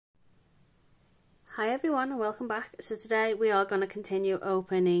Hi everyone and welcome back. So today we are going to continue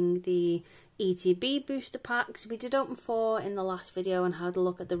opening the ETB booster packs. We did open 4 in the last video and had a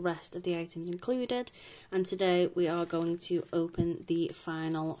look at the rest of the items included, and today we are going to open the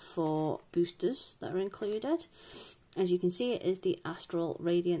final 4 boosters that are included. As you can see, it is the Astral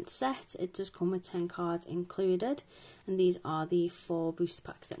Radiance set. It does come with 10 cards included, and these are the 4 booster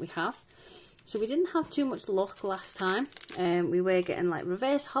packs that we have. So we didn't have too much luck last time. We were getting like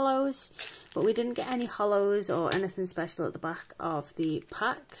reverse hollows, but we didn't get any hollows or anything special at the back of the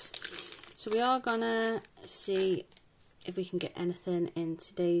packs. So we are gonna see if we can get anything in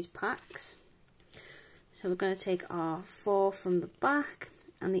today's packs. So we're gonna take our 4 from the back,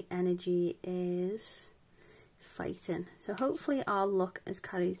 and the energy is fighting. So hopefully our luck has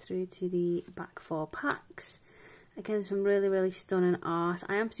carried through to the back 4 packs. Again, some really stunning art.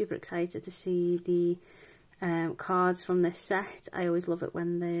 I am super excited to see the cards from this set. I always love it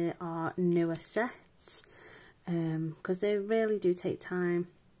when there are newer sets, because they really do take time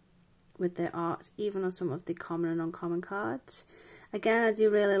with their arts, even on some of the common and uncommon cards. Again, I do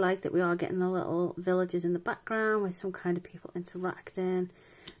really like that we are getting the little villages in the background with some kind of people interacting,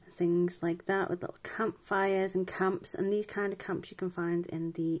 things like that, with little campfires and camps, and these kind of camps you can find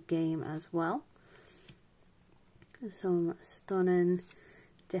in the game as well. Some stunning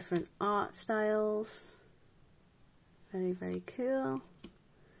different art styles, very cool,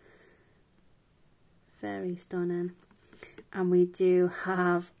 very stunning. And we do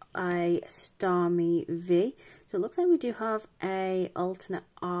have a Stormy V, so it looks like we do have a alternate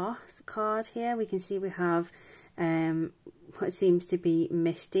art card here. We can see we have what seems to be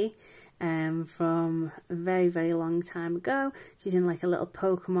Misty from a very long time ago. She's in like a little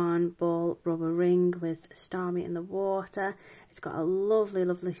Pokemon ball rubber ring with Stormy in the water. It's got a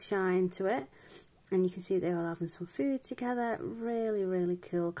lovely shine to it, and you can see they're all having some food together. Really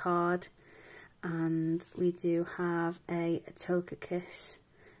cool card. And we do have a Togekiss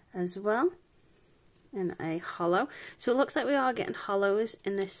as well in a hollow. So it looks like we are getting hollows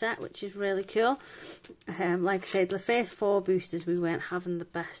in this set, which is really cool. Like I said, the first 4 boosters we weren't having the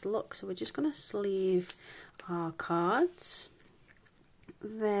best luck, so we're just going to sleeve our cards.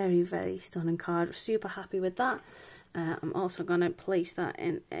 Very stunning card. Super happy with that. I'm also going to place that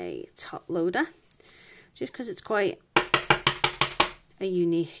in a top loader, just because it's quite a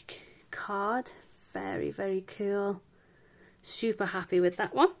unique card. Very cool. Super happy with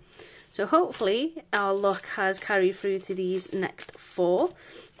that one. So hopefully our luck has carried through to these next 4,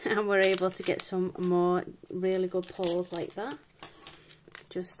 and we're able to get some more really good pulls like that,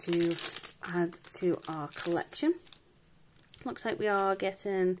 just to add to our collection. Looks like we are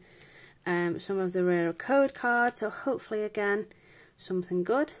getting some of the rare code cards, so hopefully again something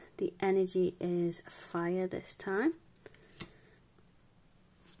good. The energy is fire this time.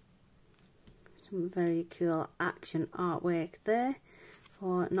 Some very cool action artwork there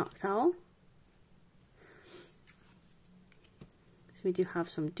for Noctowl. So we do have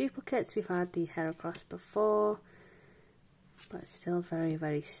some duplicates. We've had the Heracross before, but still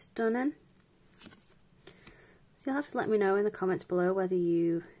very stunning. So you'll have to let me know in the comments below whether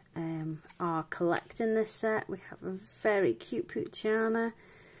you are collecting this set. We have a very cute Poochyena.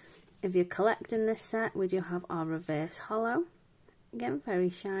 If you're collecting this set, we do have our reverse hollow. Again,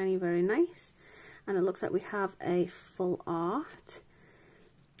 very shiny, very nice. And it looks like we have a full art.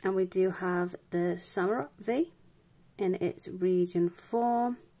 And we do have the Samurott V in its region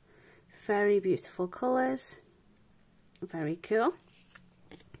form. Very beautiful colours. Very cool.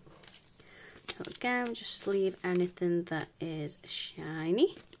 So again, just sleeve anything that is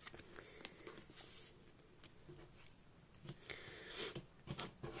shiny.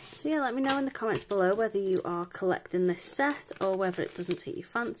 So yeah, let me know in the comments below whether you are collecting this set or whether it doesn't take your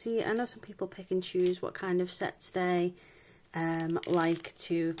fancy. I know some people pick and choose what kind of sets they like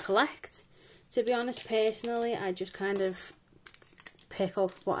to collect. To be honest, personally, I just kind of pick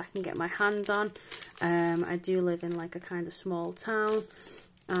up what I can get my hands on. I do live in like a kind of small town,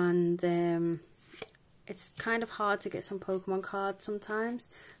 and it's kind of hard to get some Pokemon cards sometimes,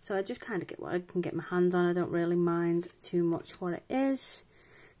 so I just kind of get what I can get my hands on. I don't really mind too much what it is,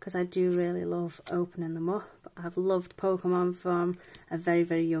 because I do really love opening them up. I've loved Pokemon from a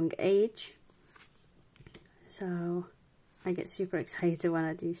very young age, so I get super excited when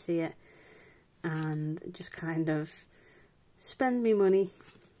I do see it, and just kind of spend me money.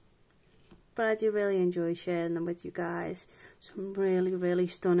 But I do really enjoy sharing them with you guys. Some really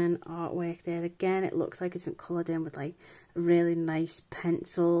stunning artwork there. Again, it looks like it's been coloured in with like really nice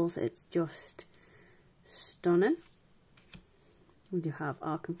pencils. It's just stunning. We do have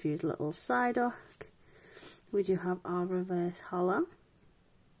our confused little Psyduck. We do have our reverse hollow.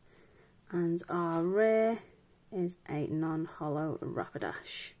 And our rare is a non-hollow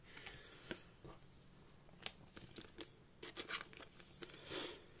Rapidash.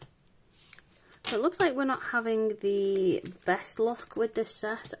 So it looks like we're not having the best luck with this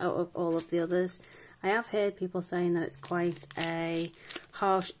set out of all of the others. I have heard people saying that it's quite a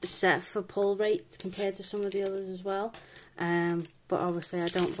harsh set for pull rates compared to some of the others as well. But obviously I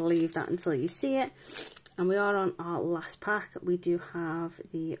don't believe that until you see it. And we are on our last pack. We do have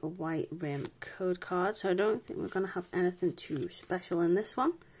the white rim code card, so I don't think we're going to have anything too special in this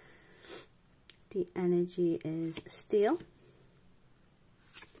one. The energy is steel.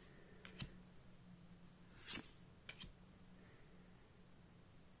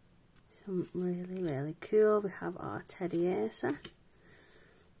 Some really cool. We have our Teddy Ursa.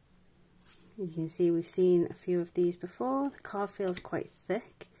 As you can see, we've seen a few of these before. The card feels quite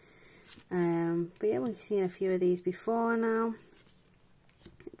thick. But yeah, we've seen a few of these before now.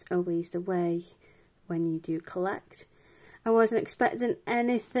 It's always the way when you do collect. I wasn't expecting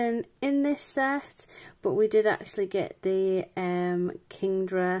anything in this set, but we did actually get the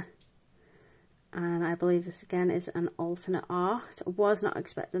Kingdra, and I believe this again is an alternate art. I was not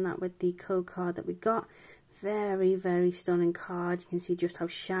expecting that with the code card that we got. Very stunning card. You can see just how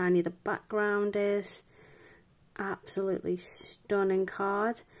shiny the background is. Absolutely stunning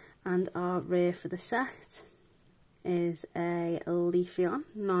card. And our rare for the set is a Leafeon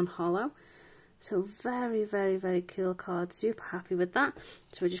non-hollow. So very cool card. Super happy with that.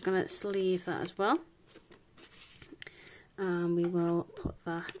 So we're just going to sleeve that as well. And we will put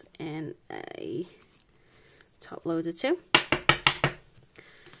that in a top loader too.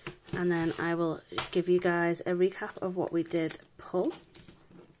 And then I will give you guys a recap of what we did pull.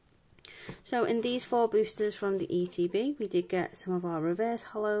 So in these 4 boosters from the ETB, we did get some of our reverse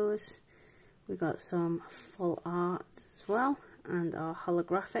hollows. We got some full art as well, and our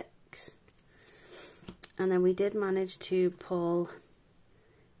holographics. And then we did manage to pull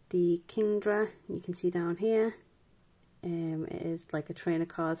the Kingdra. You can see down here. It is like a trainer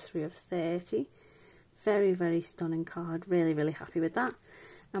card, 3 of 30. Very stunning card. Really happy with that.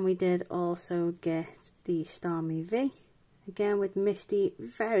 And we did also get the Starmie V. Again with Misty,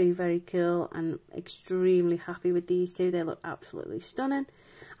 very cool, and extremely happy with these two. They look absolutely stunning.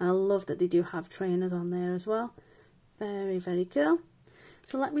 And I love that they do have trainers on there as well. Very cool.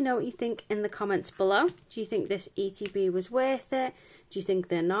 So let me know what you think in the comments below. Do you think this ETB was worth it? Do you think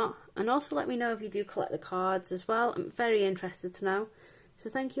they're not? And also let me know if you do collect the cards as well. I'm very interested to know. So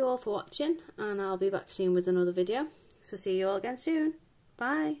thank you all for watching, and I'll be back soon with another video. So see you all again soon.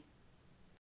 Bye.